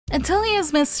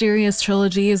Atelier's mysterious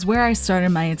trilogy is where I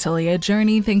started my Atelier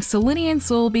journey thanks to Lydie and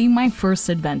Suelle being my first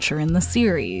adventure in the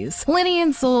series. Lydie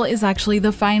and Suelle is actually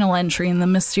the final entry in the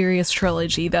mysterious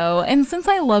trilogy though, and since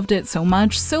I loved it so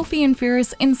much, Sophie and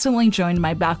Firis instantly joined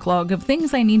my backlog of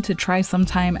things I need to try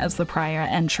sometime as the prior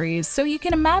entries, so you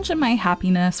can imagine my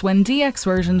happiness when DX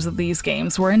versions of these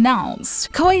games were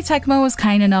announced. Koei Tecmo was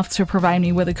kind enough to provide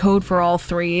me with a code for all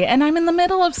three, and I'm in the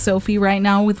middle of Sophie right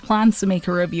now with plans to make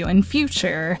a review in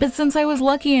future. But since I was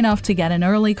lucky enough to get an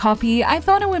early copy, I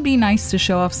thought it would be nice to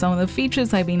show off some of the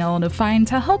features I've been able to find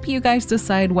to help you guys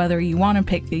decide whether you want to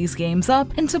pick these games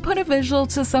up and to put a visual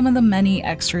to some of the many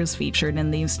extras featured in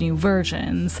these new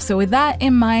versions. So with that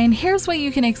in mind, here's what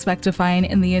you can expect to find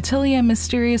in the Atelier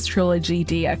Mysterious Trilogy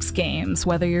DX games,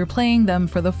 whether you're playing them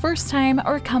for the first time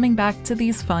or coming back to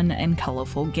these fun and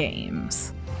colorful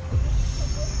games.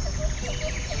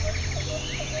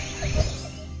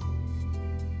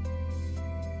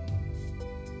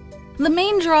 The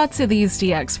main draw to these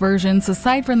DX versions,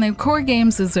 aside from their core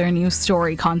games, is their new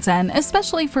story content,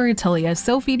 especially for Atelier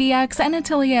Sophie DX and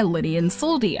Atelier Lydie and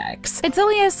Suelle DX.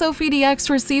 Atelier Sophie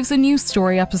DX receives a new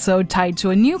story episode tied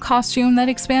to a new costume that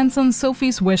expands on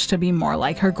Sophie's wish to be more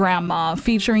like her grandma,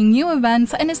 featuring new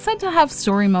events and is said to have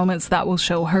story moments that will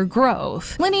show her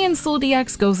growth. Lydie and Suelle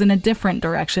DX goes in a different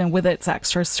direction with its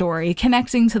extra story,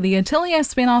 connecting to the Atelier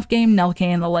spin-off game Nelke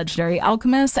and the Legendary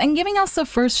Alchemist and giving us the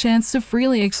first chance to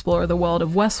freely explore the world of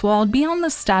Westwald beyond the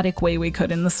static way we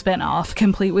could in the spin-off,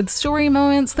 complete with story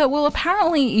moments that will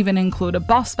apparently even include a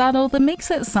boss battle that makes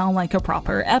it sound like a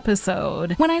proper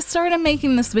episode. When I started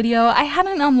making this video, I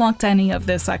hadn't unlocked any of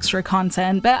this extra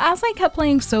content, but as I kept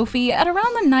playing Sophie, at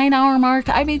around the 9-hour mark,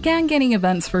 I began getting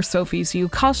events for Sophie's new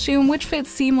costume, which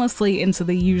fits seamlessly into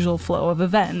the usual flow of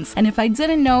events, and if I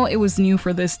didn't know it was new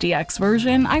for this DX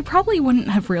version, I probably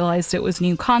wouldn't have realized it was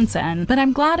new content, but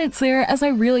I'm glad it's there as I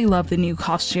really love the new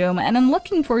costume, and I'm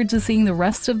looking forward to seeing the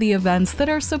rest of the events that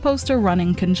are supposed to run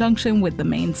in conjunction with the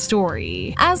main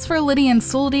story. As for Lydie and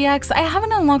Suelle DX, I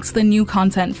haven't unlocked the new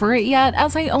content for it yet,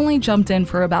 as I only jumped in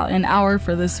for about an hour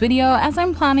for this video as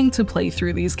I'm planning to play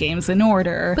through these games in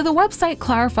order, but the website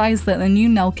clarifies that the new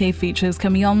Nelke features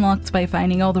can be unlocked by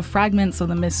finding all the fragments of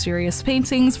the mysterious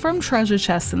paintings from treasure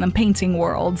chests in the painting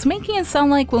worlds, making it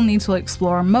sound like we'll need to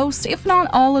explore most, if not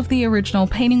all, of the original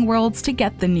painting worlds to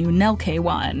get the new Nelke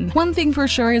one. One thing for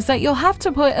sure is that you'll have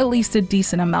to put at least a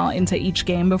decent amount into each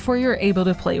game before you're able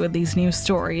to play with these new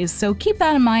stories, so keep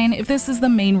that in mind if this is the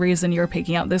main reason you're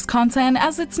picking up this content,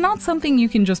 as it's not something you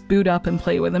can just boot up and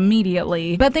play with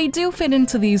immediately, but they do fit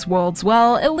into these worlds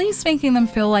well, at least making them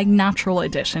feel like natural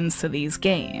additions to these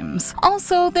games.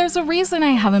 Also, there's a reason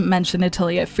I haven't mentioned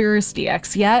Atelier Firis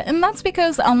DX yet, and that's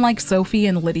because unlike Sophie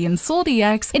and Lydie and Suelle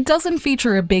DX, it doesn't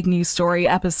feature a big new story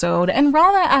episode, and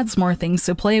rather adds more things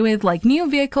to play with like new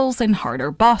vehicles and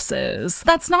harder bosses.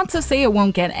 That's not to say it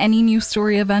won't get any new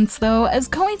story events though, as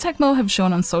Koei Tecmo have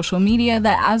shown on social media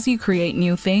that as you create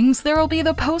new things, there will be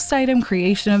the post-item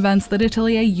creation events that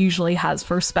Atelier usually has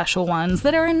for special ones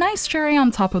that are a nice cherry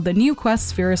on top of the new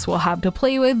quests Firis will have to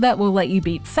play with that will let you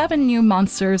beat 7 new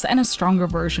monsters and a stronger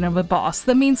version of a boss.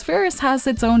 That means Firis has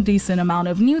its own decent amount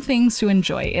of new things to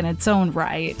enjoy in its own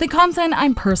right. The content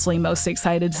I'm personally most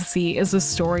excited to see is the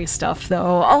story stuff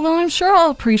though, although I'm sure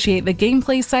I'll appreciate the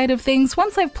gameplay side of things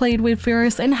once I've played with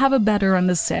Firis and have a better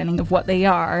understanding of what they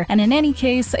are, and in any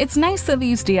case, it's nice that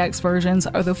these DX versions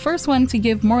are the first one to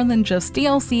give more than just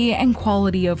DLC and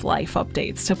quality of life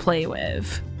updates to play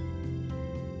with.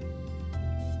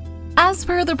 As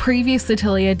per the previous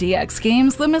Atelier DX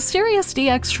games, the Mysterious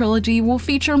DX Trilogy will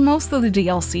feature most of the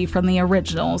DLC from the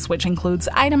originals, which includes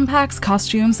item packs,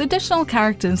 costumes, additional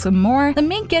characters, and more that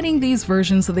make getting these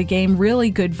versions of the game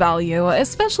really good value,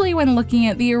 especially when looking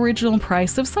at the original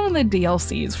price of some of the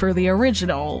DLCs for the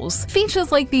originals.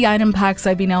 Features like the item packs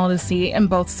I've been able to see in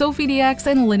both Sophie DX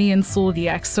and Lydie and Suelle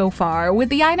DX so far, with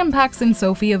the item packs in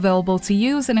Sophie available to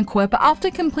use and equip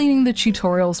after completing the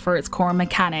tutorials for its core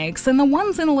mechanics, and the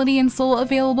ones in Lydie and Suelle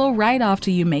available right after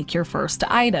you make your first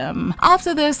item.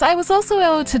 After this, I was also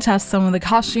able to test some of the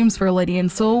costumes for Lydie and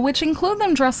Suelle, which include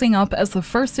them dressing up as the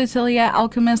first Atelier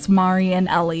Alchemist, Mari, and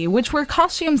Ellie, which were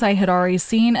costumes I had already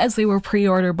seen as they were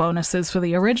pre-order bonuses for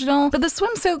the original, but the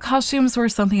swimsuit costumes were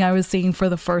something I was seeing for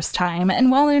the first time,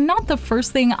 and while they're not the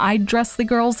first thing I'd dress the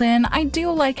girls in, I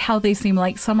do like how they seem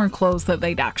like summer clothes that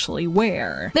they'd actually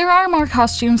wear. There are more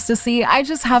costumes to see, I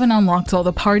just haven't unlocked all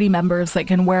the party members that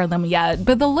can wear them yet,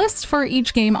 but the list list for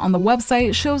each game on the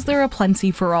website shows there are plenty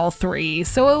for all three,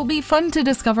 so it will be fun to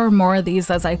discover more of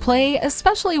these as I play,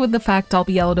 especially with the fact I'll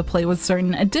be able to play with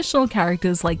certain additional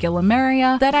characters like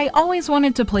Illumeria that I always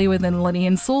wanted to play with in Lydie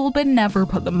and Suelle but never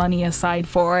put the money aside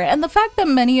for, and the fact that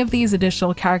many of these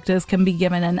additional characters can be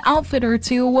given an outfit or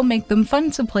two will make them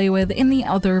fun to play with in the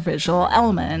other visual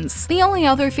elements. The only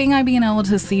other thing I've been able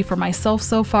to see for myself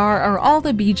so far are all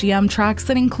the BGM tracks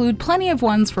that include plenty of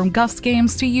ones from Gust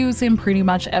games to use in pretty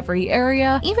much every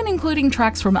area, even including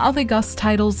tracks from other Gust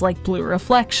titles like Blue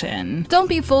Reflection. Don't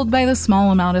be fooled by the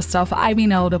small amount of stuff I've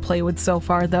been able to play with so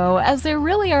far though, as there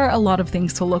really are a lot of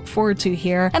things to look forward to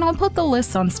here, and I'll put the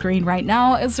list on screen right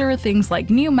now as there are things like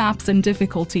new maps and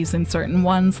difficulties in certain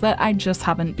ones that I just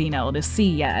haven't been able to see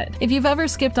yet. If you've ever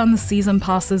skipped on the season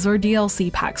passes or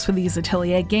DLC packs for these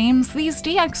Atelier games, these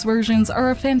DX versions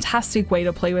are a fantastic way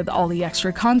to play with all the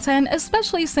extra content,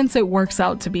 especially since it works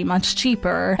out to be much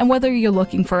cheaper. And whether you're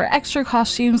looking for extra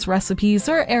costumes, recipes,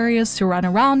 or areas to run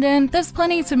around in, there's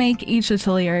plenty to make each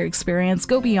Atelier experience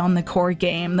go beyond the core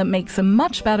game that makes a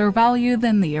much better value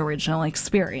than the original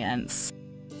experience.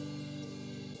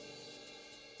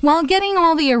 While getting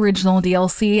all the original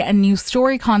DLC and new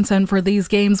story content for these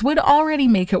games would already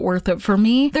make it worth it for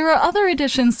me, there are other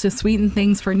additions to sweeten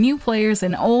things for new players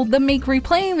and old that make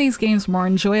replaying these games more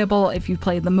enjoyable if you've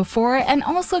played them before, and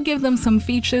also give them some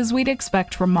features we'd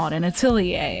expect from modern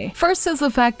Atelier. First is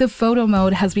the fact that photo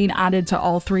mode has been added to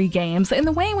all three games in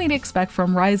the way we'd expect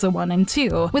from Ryza 1 and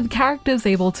 2, with characters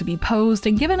able to be posed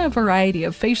and given a variety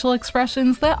of facial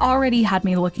expressions that already had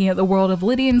me looking at the world of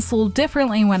Lydie and Suelle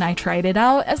differently when I tried it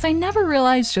out, as I never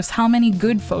realized just how many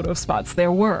good photo spots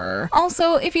there were.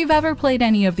 Also, if you've ever played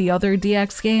any of the other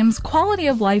DX games, quality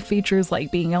of life features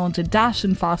like being able to dash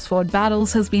and fast forward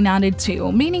battles has been added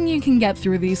too, meaning you can get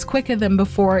through these quicker than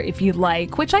before if you'd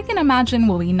like, which I can imagine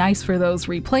will be nice for those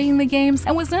replaying the games,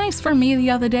 and was nice for me the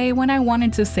other day when I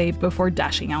wanted to save before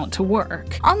dashing out to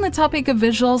work. On the topic of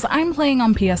visuals, I'm playing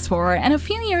on PS4, and a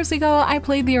few years ago I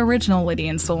played the original Lydie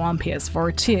and Suelle on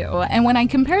PS4 too, and when I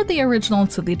compared the original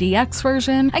to the DX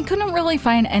version, I couldn't really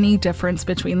find any difference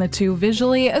between the two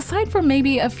visually, aside from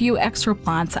maybe a few extra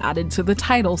plants added to the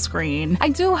title screen. I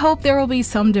do hope there will be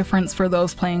some difference for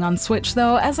those playing on Switch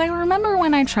though, as I remember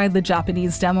when I tried the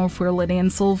Japanese demo for Lydie and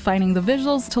Suelle finding the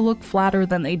visuals to look flatter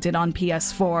than they did on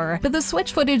PS4, but the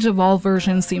Switch footage of all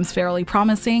versions seems fairly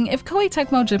promising if Koei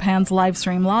Tecmo Japan's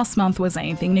livestream last month was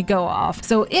anything to go off.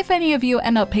 So if any of you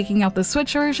end up picking up the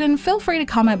Switch version, feel free to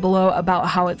comment below about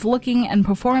how it's looking and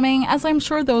performing, as I'm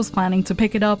sure those planning to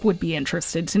pick it up would be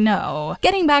interested to know.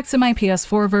 Getting back to my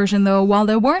PS4 version though, while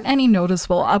there weren't any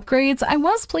noticeable upgrades, I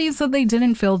was pleased that they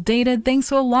didn't feel dated thanks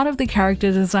to a lot of the character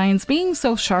designs being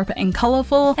so sharp and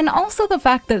colorful, and also the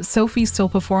fact that Sophie still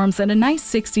performs at a nice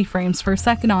 60 frames per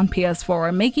second on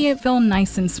PS4, making it feel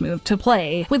nice and smooth to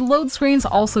play, with load screens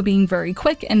also being very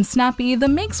quick and snappy that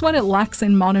makes what it lacks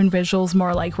in modern visuals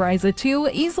more like Ryza 2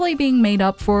 easily being made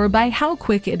up for by how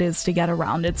quick it is to get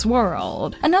around its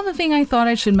world. Another thing I thought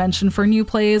I should mention for new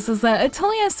players is that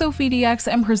Atelier Sophie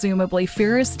DX and presumably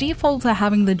Firis default to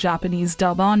having the Japanese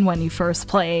dub on when you first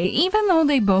play, even though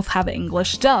they both have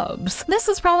English dubs. This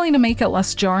is probably to make it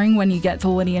less jarring when you get to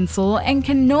Lydie and Suelle and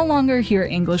can no longer hear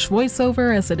English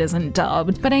voiceover as it isn't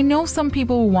dubbed, but I know some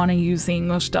people will want to use the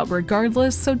English dub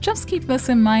regardless, so just keep this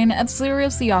in mind as there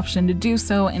is the option to do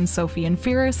so in Sophie and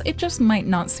Firis, it just might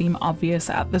not seem obvious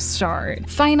at the start.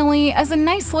 Finally, as a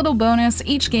nice little bonus,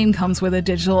 each game comes with a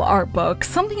digital art book,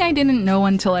 something I didn't know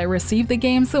until I received the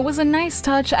games that was a nice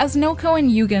touch, as Noko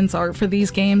and Yugen's art for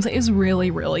these games is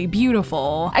really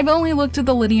beautiful. I've only looked at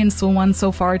the Lydie and Suelle one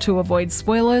so far to avoid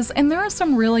spoilers, and there are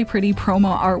some really pretty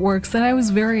promo artworks that I was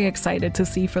very excited to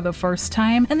see for the first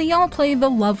time, and they all play the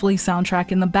lovely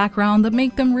soundtrack in the background that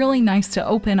make them really nice to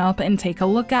open up and take a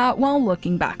look at while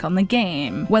looking back on the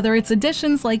game. Whether it's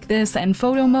additions like this and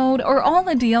photo mode, or all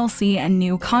the DLC and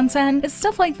new content, it's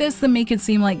stuff like this that make it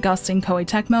seem like Gust and Koei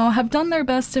Tecmo have done their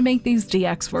best to make these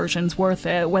DX versions worth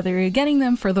it, whether you're getting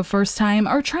them for the first time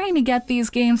or trying to get these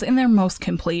games in their most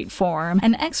complete form,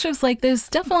 and extras like this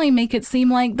definitely make it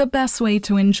seem like the best way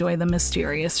to enjoy the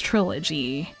mysterious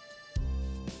trilogy.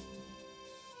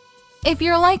 If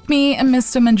you're like me and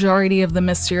missed a majority of the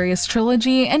Mysterious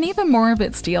Trilogy and even more of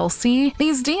its DLC,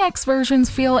 these DX versions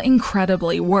feel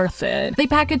incredibly worth it. They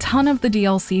pack a ton of the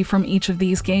DLC from each of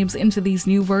these games into these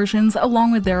new versions,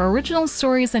 along with their original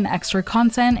stories and extra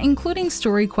content, including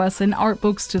story quests and art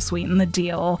books to sweeten the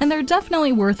deal, and they're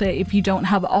definitely worth it if you don't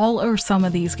have all or some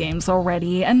of these games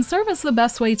already, and serve as the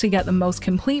best way to get the most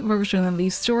complete version of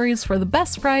these stories for the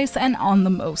best price and on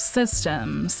the most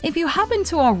systems. If you happen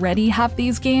to already have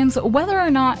these games, whether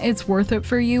or not it's worth it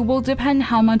for you will depend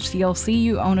how much DLC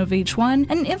you own of each one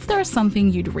and if there's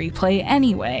something you'd replay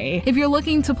anyway. If you're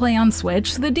looking to play on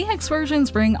Switch, the DX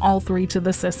versions bring all three to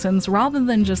the systems rather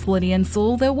than just Lydie and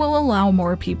Suelle that will allow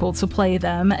more people to play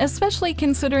them, especially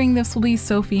considering this will be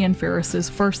Sophie and Firis'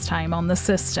 first time on the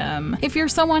system. If you're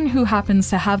someone who happens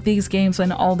to have these games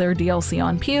and all their DLC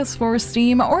on PS4,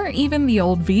 Steam, or even the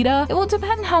old Vita, it will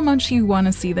depend how much you want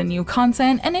to see the new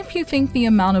content and if you think the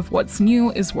amount of what's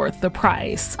new is worth the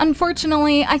price.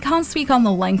 Unfortunately, I can't speak on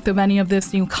the length of any of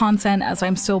this new content as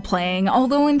I'm still playing,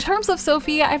 although in terms of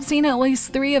Sophie, I've seen at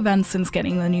least 3 events since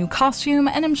getting the new costume,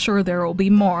 and I'm sure there will be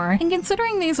more. And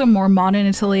considering these are more modern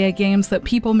Atelier games that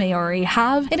people may already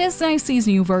have, it is nice these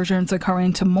new versions are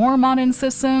coming to more modern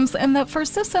systems, and that for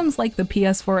systems like the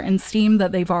PS4 and Steam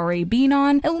that they've already been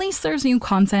on, at least there's new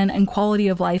content and quality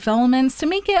of life elements to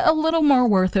make it a little more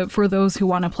worth it for those who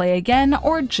want to play again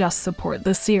or just support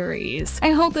the series.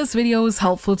 I hope this video was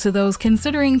helpful to those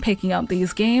considering picking up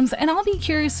these games, and I'll be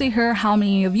curious to hear how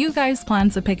many of you guys plan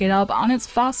to pick it up on its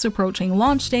fast approaching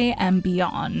launch day and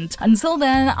beyond. Until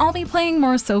then, I'll be playing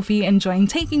more Sophie, enjoying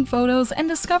taking photos and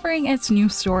discovering its new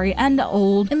story and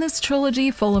old in this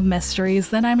trilogy full of mysteries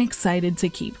that I'm excited to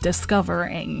keep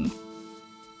discovering.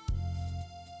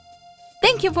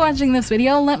 Thank you for watching this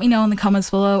video. Let me know in the comments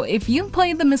below if you've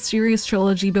played the Mysterious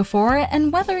Trilogy before,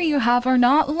 and whether you have or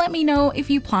not, let me know if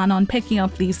you plan on picking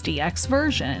up these DX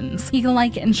versions. You can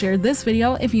like and share this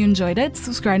video if you enjoyed it,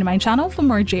 subscribe to my channel for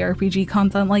more JRPG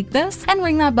content like this, and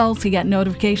ring that bell to get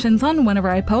notifications on whenever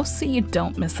I post so you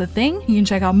don't miss a thing. You can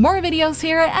check out more videos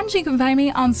here, and you can find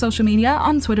me on social media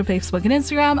on Twitter, Facebook, and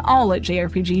Instagram, all at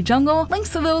JRPG Jungle.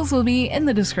 Links to those will be in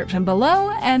the description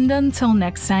below, and until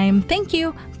next time, thank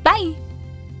you, bye!